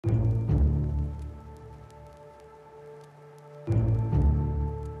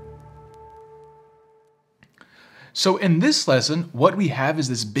So in this lesson, what we have is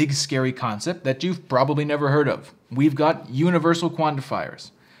this big scary concept that you've probably never heard of. We've got universal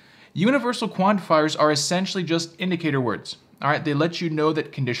quantifiers. Universal quantifiers are essentially just indicator words. All right, they let you know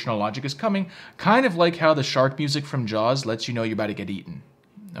that conditional logic is coming, kind of like how the shark music from Jaws lets you know you're about to get eaten.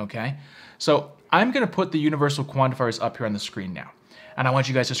 Okay, so I'm going to put the universal quantifiers up here on the screen now, and I want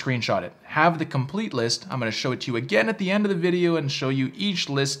you guys to screenshot it. Have the complete list. I'm going to show it to you again at the end of the video and show you each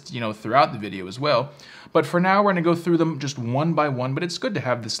list, throughout the video as well. But for now, we're going to go through them just one by one, but it's good to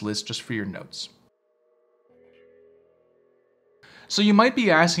have this list just for your notes. So you might be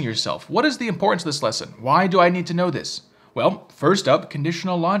asking yourself, what is the importance of this lesson? Why do I need to know this? Well, first up,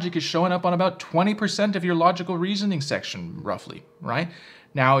 conditional logic is showing up on about 20% of your logical reasoning section, roughly, right?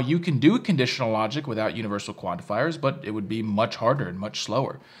 Now, you can do conditional logic without universal quantifiers, but it would be much harder and much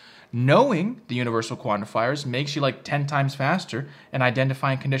slower. Knowing the universal quantifiers makes you like 10 times faster in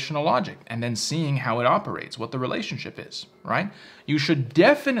identifying conditional logic and then seeing how it operates, what the relationship is, right? You should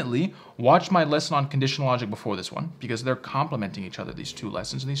definitely watch my lesson on conditional logic before this one because they're complementing each other. These two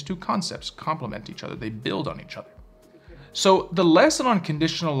lessons and these two concepts complement each other. They build on each other. So the lesson on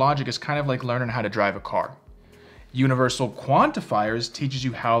conditional logic is kind of like learning how to drive a car. Universal quantifiers teaches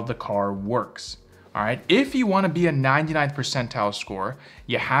you how the car works. All right, if you want to be a 99th percentile scorer,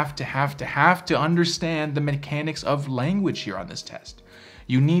 you have to understand the mechanics of language here on this test.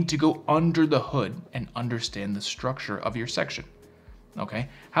 You need to go under the hood and understand the structure of your section. Okay,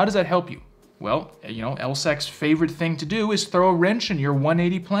 how does that help you? Well, LSAC's favorite thing to do is throw a wrench in your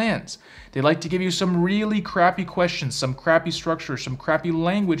 180 plans. They like to give you some really crappy questions, some crappy structure, some crappy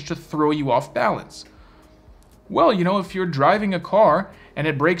language to throw you off balance. Well, if you're driving a car and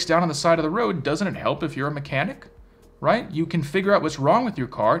it breaks down on the side of the road, doesn't it help if you're a mechanic, right? You can figure out what's wrong with your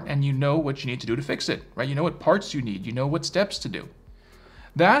car and you know what you need to do to fix it, right? You know what parts you need, you know what steps to do.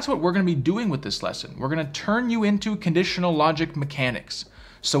 That's what we're going to be doing with this lesson. We're going to turn you into conditional logic mechanics.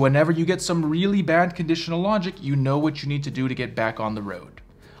 So whenever you get some really bad conditional logic, you know what you need to do to get back on the road.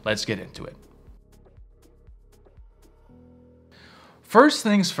 Let's get into it. First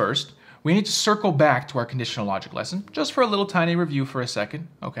things first, we need to circle back to our conditional logic lesson, just for a little tiny review for a second,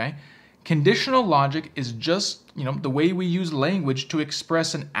 okay? Conditional logic is just, the way we use language to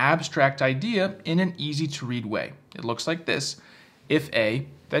express an abstract idea in an easy to read way. It looks like this: if A,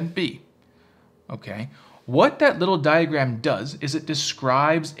 then B, okay? What that little diagram does is it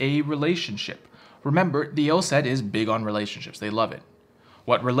describes a relationship. Remember, the LSAT is big on relationships. They love it.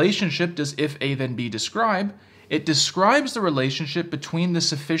 What relationship does if A then B describe? It describes the relationship between the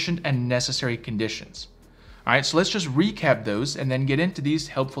sufficient and necessary conditions. All right, so let's just recap those and then get into these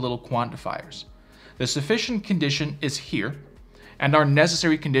helpful little quantifiers. The sufficient condition is here, and our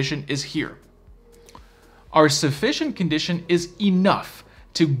necessary condition is here. Our sufficient condition is enough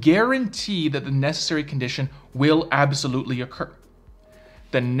to guarantee that the necessary condition will absolutely occur.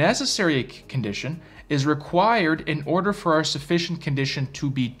 The necessary condition is required in order for our sufficient condition to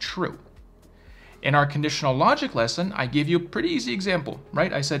be true. In our conditional logic lesson, I gave you a pretty easy example,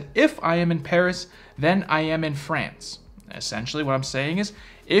 right? I said, if I am in Paris, then I am in France. Essentially what I'm saying is,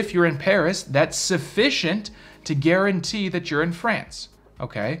 if you're in Paris, that's sufficient to guarantee that you're in France,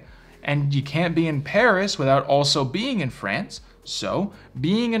 okay? And you can't be in Paris without also being in France, so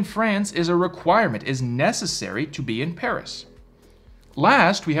being in France is a requirement, is necessary to be in Paris.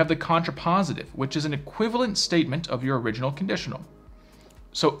 Last, we have the contrapositive, which is an equivalent statement of your original conditional.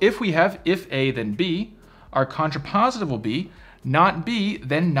 So if we have if A, then B, our contrapositive will be not B,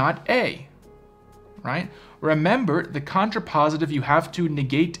 then not A, right? Remember, the contrapositive you have to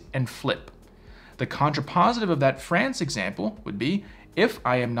negate and flip. The contrapositive of that France example would be, if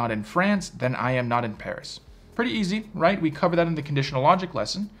I am not in France, then I am not in Paris. Pretty easy, right? We covered that in the conditional logic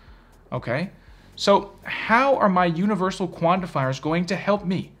lesson, okay? So how are my universal quantifiers going to help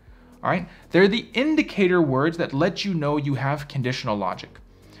me? All right, they're the indicator words that let you know you have conditional logic.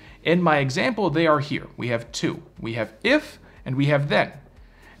 In my example, they are here. We have two. We have if and we have then.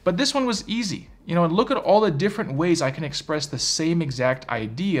 But this one was easy. And look at all the different ways I can express the same exact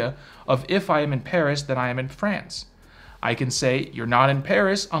idea of if I am in Paris, then I am in France. I can say you're not in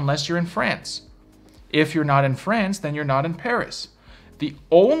Paris unless you're in France. If you're not in France, then you're not in Paris. The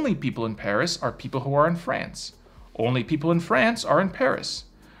only people in Paris are people who are in France. Only people in France are in Paris.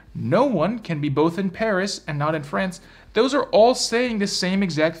 No one can be both in Paris and not in France. Those are all saying the same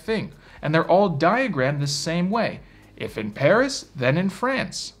exact thing, and they're all diagrammed the same way. If in Paris, then in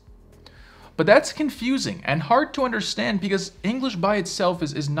France. But that's confusing and hard to understand because English by itself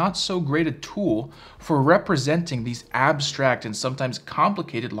is not so great a tool for representing these abstract and sometimes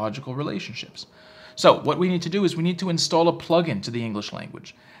complicated logical relationships. So what we need to do is we need to install a plugin to the English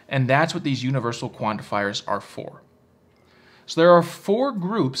language, and that's what these universal quantifiers are for. So there are 4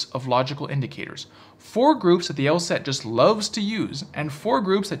 groups of logical indicators, 4 groups that the LSAT just loves to use, and 4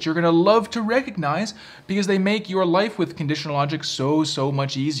 groups that you're going to love to recognize because they make your life with conditional logic so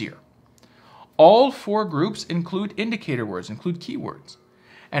much easier. All 4 groups include indicator words, include keywords.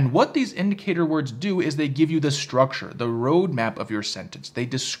 And what these indicator words do is they give you the structure, the roadmap of your sentence. They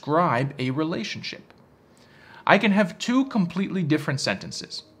describe a relationship. I can have 2 completely different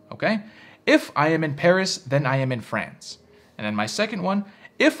sentences, okay? If I am in Paris, then I am in France. And then my second one,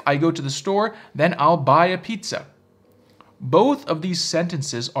 if I go to the store, then I'll buy a pizza. Both of these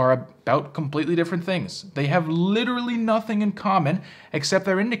sentences are about completely different things. They have literally nothing in common except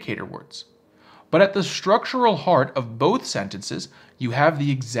their indicator words. But at the structural heart of both sentences, you have the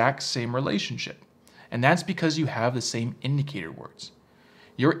exact same relationship. And that's because you have the same indicator words.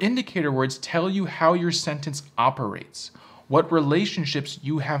 Your indicator words tell you how your sentence operates, what relationships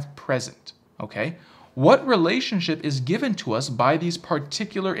you have present, okay? What relationship is given to us by these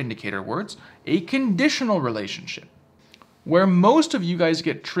particular indicator words? A conditional relationship. Where most of you guys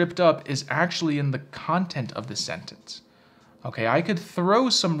get tripped up is actually in the content of the sentence. Okay, I could throw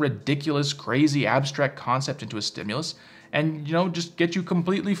some ridiculous, crazy, abstract concept into a stimulus and, just get you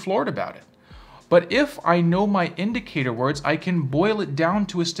completely floored about it. But if I know my indicator words, I can boil it down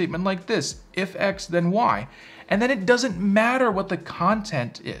to a statement like this: if X, then Y. And then it doesn't matter what the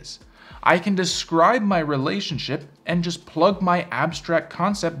content is. I can describe my relationship and just plug my abstract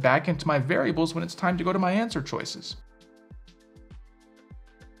concept back into my variables when it's time to go to my answer choices.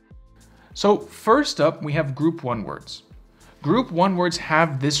 So first up, we have group 1 words. Group 1 words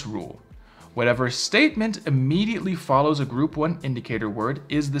have this rule. Whatever statement immediately follows a group 1 indicator word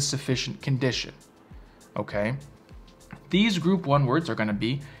is the sufficient condition. Okay? These group 1 words are going to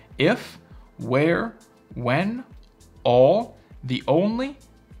be if, where, when, all, the only,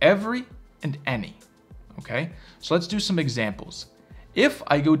 every, and any. Okay? So let's do some examples. If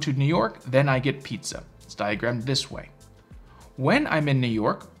I go to New York, then I get pizza. It's diagrammed this way. When I'm in New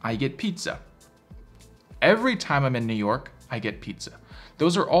York, I get pizza. Every time I'm in New York, I get pizza.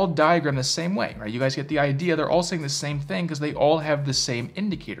 Those are all diagrammed the same way, right? You guys get the idea. They're all saying the same thing because they all have the same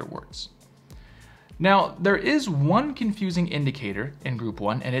indicator words. Now, there is one confusing indicator in group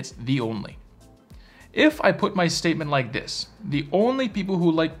 1, and it's the only. If I put my statement like this: the only people who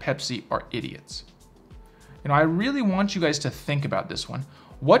like Pepsi are idiots. I really want you guys to think about this one.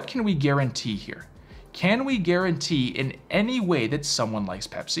 What can we guarantee here? Can we guarantee in any way that someone likes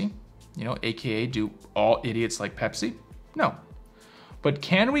Pepsi? AKA, do all idiots like Pepsi? No. But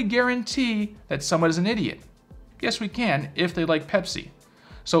can we guarantee that someone is an idiot? Yes, we can, if they like Pepsi.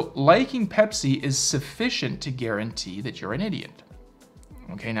 So liking Pepsi is sufficient to guarantee that you're an idiot.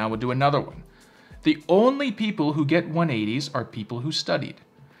 Okay, now we'll do another one. The only people who get 180s are people who studied.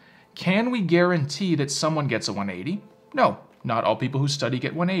 Can we guarantee that someone gets a 180? No, not all people who study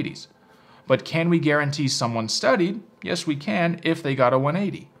get 180s. But can we guarantee someone studied? Yes, we can, if they got a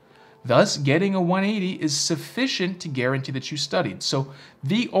 180. Thus, getting a 180 is sufficient to guarantee that you studied. So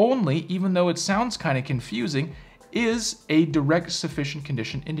the only, even though it sounds kind of confusing, is a direct sufficient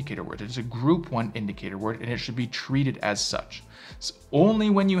condition indicator word. It's a group 1 indicator word, and it should be treated as such. It's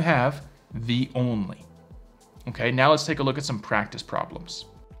only when you have the only. Okay, now let's take a look at some practice problems.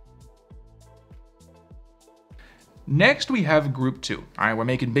 Next, we have group 2. All right, we're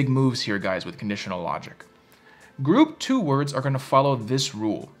making big moves here, guys, with conditional logic. Group 2 words are going to follow this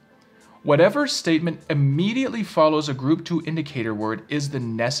rule. Whatever statement immediately follows a group 2 indicator word is the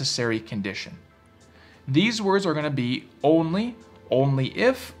necessary condition. These words are going to be only, only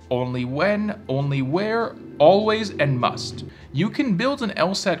if, only when, only where, always, and must. You can build an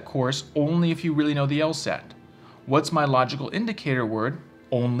LSAT course only if you really know the LSAT. What's my logical indicator word?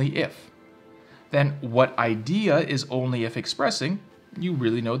 Only if. Then what idea is only if expressing? You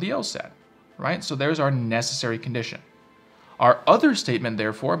really know the LSAT, right? So there's our necessary condition. Our other statement,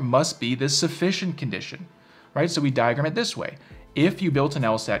 therefore, must be the sufficient condition, right? So we diagram it this way. If you built an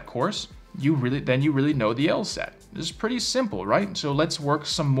LSAT course, then you really know the LSAT. This is pretty simple, right? So let's work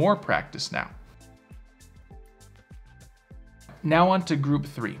some more practice now. Now on to group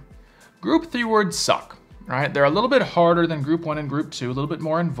 3. Group 3 words suck, right? They're a little bit harder than group 1 and group 2, a little bit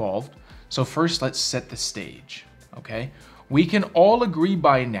more involved. So first, let's set the stage, okay? We can all agree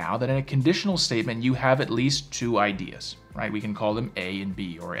by now that in a conditional statement, you have at least 2 ideas, right? We can call them A and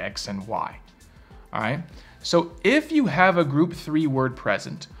B, or X and Y, all right? So if you have a group 3 word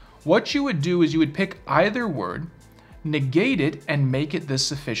present, what you would do is you would pick either word, negate it, and make it the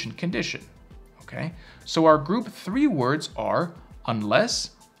sufficient condition, okay? So our group 3 words are unless,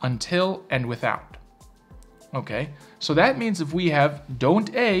 until, and without. Okay, so that means if we have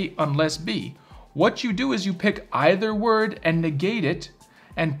don't A unless B, what you do is you pick either word and negate it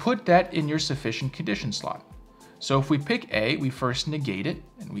and put that in your sufficient condition slot. So if we pick A, we first negate it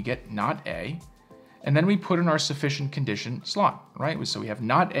and we get not A, and then we put in our sufficient condition slot, right? So we have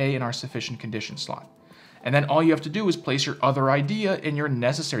not A in our sufficient condition slot. And then all you have to do is place your other idea in your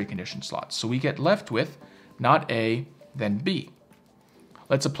necessary condition slot. So we get left with not A, then B.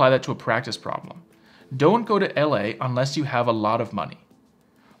 Let's apply that to a practice problem. Don't go to LA unless you have a lot of money.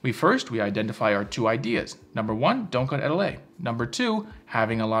 We identify our two ideas. Number one, don't go to LA. Number two,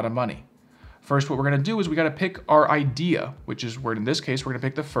 having a lot of money. First, what we're going to do is we got to pick our idea, which is in this case, we're going to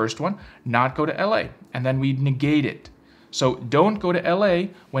pick the first one, not go to LA, and then we negate it. So don't go to LA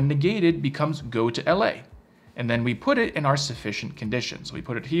when negated becomes go to LA. And then we put it in our sufficient condition. So we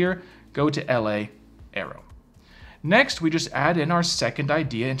put it here, go to LA, arrow. Next, we just add in our second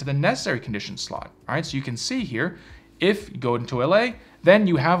idea into the necessary condition slot. All right, so you can see here, if you go into LA, then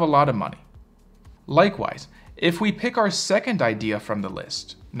you have a lot of money. Likewise, if we pick our second idea from the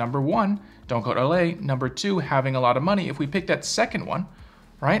list, number one, don't go to LA, number two, having a lot of money, if we pick that second one,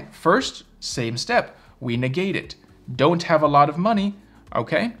 right, first, same step, we negate it. Don't have a lot of money,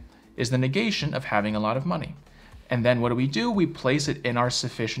 okay, is the negation of having a lot of money. And then what do? We place it in our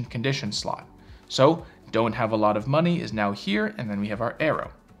sufficient condition slot. So don't have a lot of money is now here, and then we have our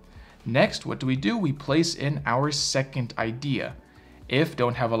arrow. Next, what do? We place in our second idea. If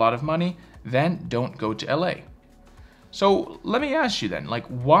don't have a lot of money, then don't go to LA. So let me ask you then, like,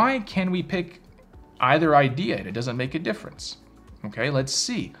 why can we pick either idea and it doesn't make a difference? Okay, let's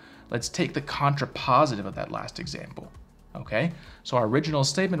see. Let's take the contrapositive of that last example. Okay, so our original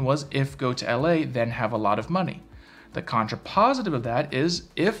statement was if go to LA, then have a lot of money. The contrapositive of that is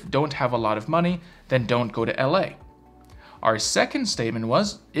if don't have a lot of money, then don't go to LA. Our second statement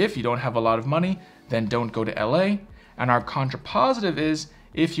was if you don't have a lot of money, then don't go to LA. And our contrapositive is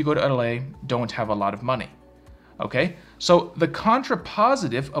if you go to LA, don't have a lot of money. Okay, so the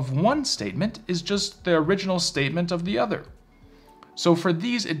contrapositive of one statement is just the original statement of the other. So for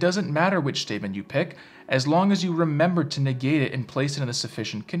these, it doesn't matter which statement you pick, as long as you remember to negate it and place it in a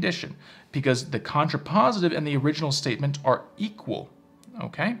sufficient condition, because the contrapositive and the original statement are equal,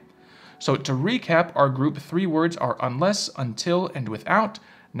 okay? So to recap, our group 3 words are unless, until, and without.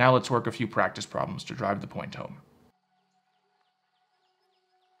 Now let's work a few practice problems to drive the point home.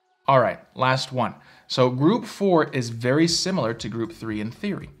 All right, last one. So group 4 is very similar to group 3 in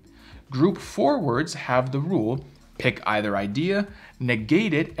theory. Group 4 words have the rule, pick either idea,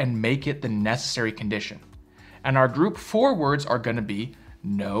 negate it, and make it the necessary condition. And our group 4 words are going to be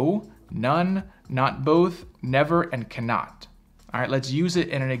no, none, not both, never, and cannot. All right, let's use it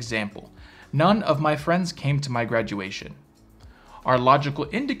in an example. None of my friends came to my graduation. Our logical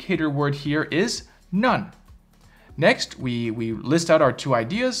indicator word here is none. Next, we list out our two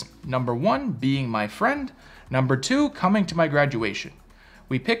ideas. Number 1, being my friend. Number 2, coming to my graduation.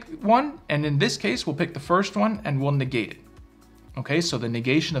 We pick one, and in this case, we'll pick the first one and we'll negate it. Okay, so the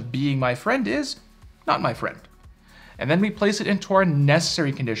negation of being my friend is not my friend. And then we place it into our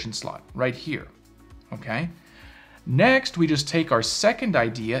necessary condition slot right here. Okay. Next, we just take our second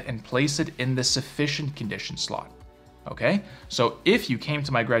idea and place it in the sufficient condition slot. Okay, so if you came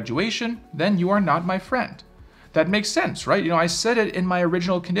to my graduation, then you are not my friend. That makes sense, right? I said it in my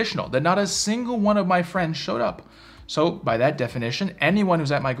original conditional that not a single one of my friends showed up. So by that definition, anyone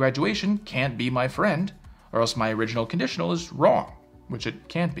who's at my graduation can't be my friend, or else my original conditional is wrong, which it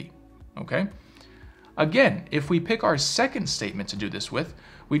can't be, okay? Again, if we pick our second statement to do this with,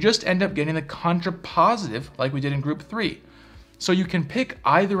 we just end up getting the contrapositive like we did in group 3. So you can pick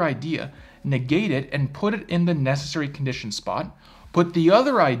either idea, negate it, and put it in the necessary condition spot, put the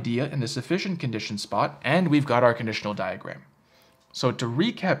other idea in the sufficient condition spot, and we've got our conditional diagram. So to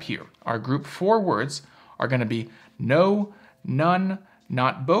recap here, our group 4 words are going to be no, none,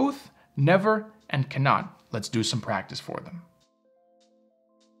 not both, never, and cannot. Let's do some practice for them.